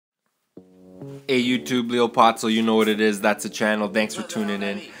Hey YouTube, Leopazzo, you know what it is, that's the channel. Thanks for tuning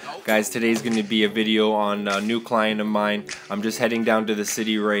in. Guys, today's going to be a video on a new client of mine. I'm just heading down to the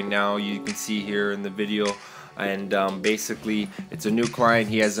city right now, you can see here in the video. And basically, it's a new client.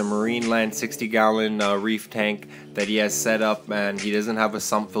 He has a Marineland 60-gallon reef tank that he has set up, and he doesn't have a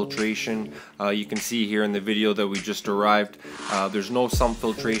sump filtration. You can see here in the video that we just arrived. There's no sump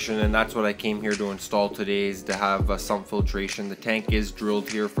filtration, and that's what I came here to install today, is to have a sump filtration. The tank is drilled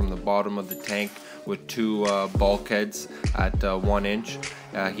here from the bottom of the tank with two bulkheads at 1 inch.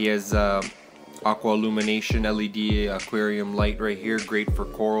 He has Aqua illumination LED aquarium light right here, great for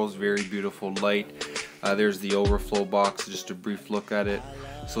corals, very beautiful light. There's the overflow box, just a brief look at it.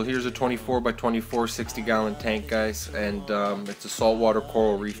 So here's a 24 by 24 60-gallon tank, guys, and it's a saltwater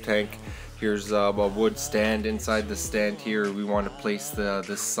coral reef tank. Here's a wood stand. Inside the stand here we want to place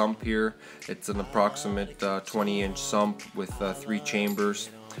this sump here. It's an approximate 20-inch sump with 3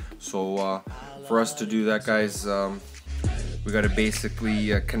 chambers. So for us to do that, guys, we got to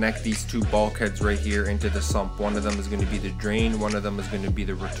basically connect these two bulkheads right here into the sump. One of them is going to be the drain, one of them is going to be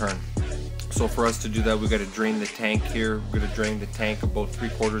the return. So for us to do that, we got to drain the tank here. We're going to drain the tank about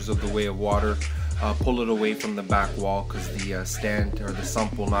 3/4 of the way of water. Pull it away from the back wall because the stand or the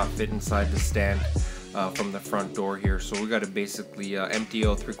sump will not fit inside the stand from the front door here. So we got to basically empty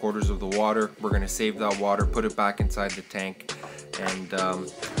out 3/4 of the water. We're going to save that water, put it back inside the tank, and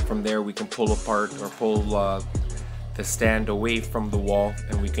from there we can pull apart or pull the stand away from the wall,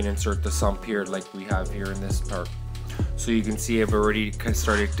 and we can insert the sump here like we have here in this part. So you can see I've already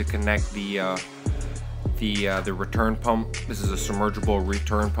started to connect the return pump. This is a submersible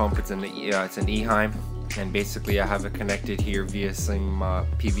return pump. It's an ehim, and basically I have it connected here via some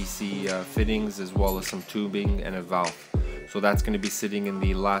PVC fittings as well as some tubing and a valve. So that's going to be sitting in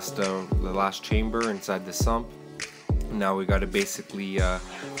the last chamber inside the sump. Now we got to basically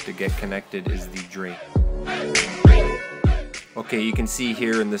to get connected is the drain. Okay, you can see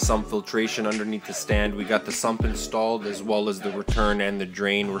here in the sump filtration underneath the stand, we got the sump installed as well as the return and the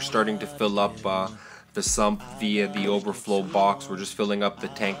drain. We're starting to fill up the sump via the overflow box. We're just filling up the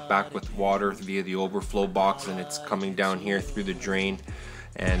tank back with water via the overflow box, and it's coming down here through the drain.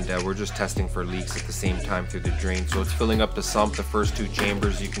 And we're just testing for leaks at the same time through the drain. So it's filling up the sump, the first 2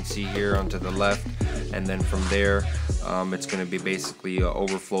 chambers you can see here onto the left, and then from there it's going to be basically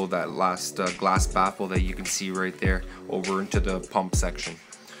overflow that last glass baffle that you can see right there over into the pump section.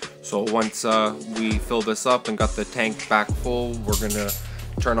 So once we fill this up and got the tank back full, we're going to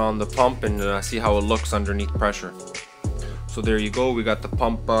turn on the pump and see how it looks underneath pressure. So there you go, we got the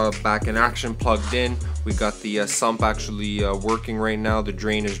pump back in action, plugged in. We got the sump actually working right now. The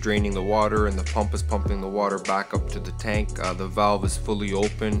drain is draining the water and the pump is pumping the water back up to the tank. The valve is fully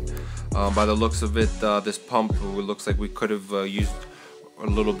open. By the looks of it, this pump, it looks like we could have used a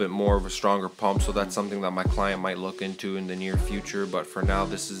little bit more of a stronger pump, so that's something that my client might look into in the near future. But for now,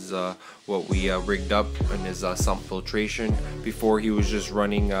 this is what we rigged up in his sump filtration. Before, he was just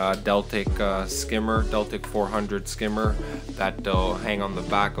running a Deltic skimmer, Deltic 400 skimmer that hang on the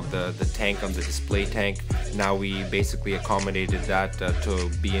back of the tank, on the display tank. Now we basically accommodated that to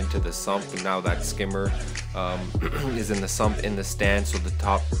be into the sump, and now that skimmer is in the sump in the stand, so the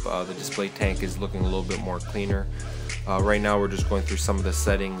top the display tank is looking a little bit more cleaner. Right now we're just going through some of the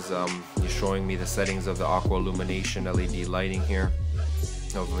settings. He's showing me the settings of the Aqua illumination LED lighting here,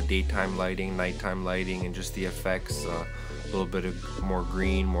 of daytime lighting, nighttime lighting, and just the effects. A little bit of more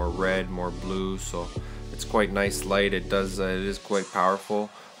green, more red, more blue. So it's quite nice light. It is quite powerful.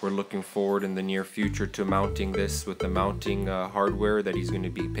 We're looking forward in the near future to mounting this with the mounting hardware that he's going to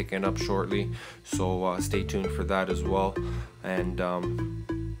be picking up shortly. So stay tuned for that as well. And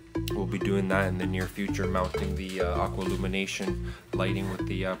we'll be doing that in the near future, mounting the Aqua illumination lighting with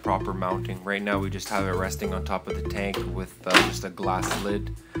the proper mounting. Right now we just have it resting on top of the tank with just a glass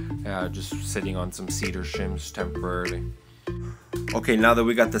lid, just sitting on some cedar shims temporarily. Okay, now that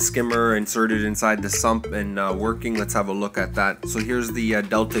we got the skimmer inserted inside the sump and working, let's have a look at that. So here's the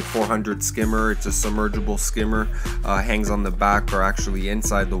Deltic 400 skimmer. It's a submersible skimmer, hangs on the back or actually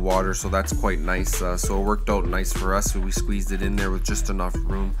inside the water, so that's quite nice. So it worked out nice for us. So we squeezed it in there with just enough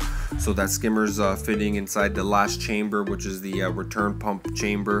room. So that skimmer's fitting inside the last chamber, which is the return pump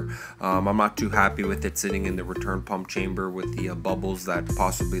chamber. I'm not too happy with it sitting in the return pump chamber with the bubbles that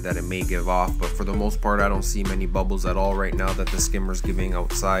it may give off, but for the most part I don't see many bubbles at all right now that the skimmer's giving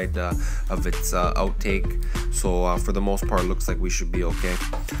outside of its outtake. So for the most part, it looks like we should be okay.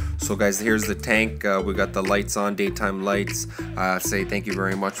 So guys, here's the tank. We got the lights on, daytime lights. Say thank you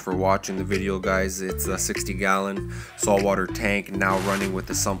very much for watching the video, guys. It's a 60-gallon saltwater tank now running with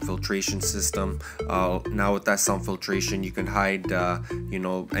the sump filtration filtration system. Now with that sump filtration, you can hide you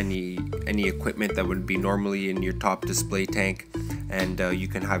know, any equipment that would be normally in your top display tank, and you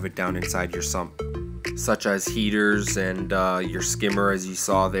can have it down inside your sump, such as heaters and your skimmer, as you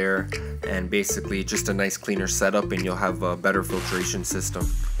saw there. And basically just a nice cleaner setup, and you'll have a better filtration system,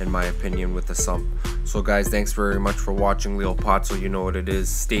 in my opinion, with the sump. So guys, thanks very much for watching. Leopazzo, you know what it is.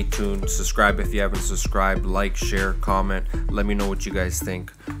 Stay tuned, subscribe if you haven't subscribed, like, share, comment, let me know what you guys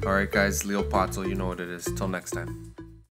think. Alright guys, Leopazzo, you know what it is. Till next time.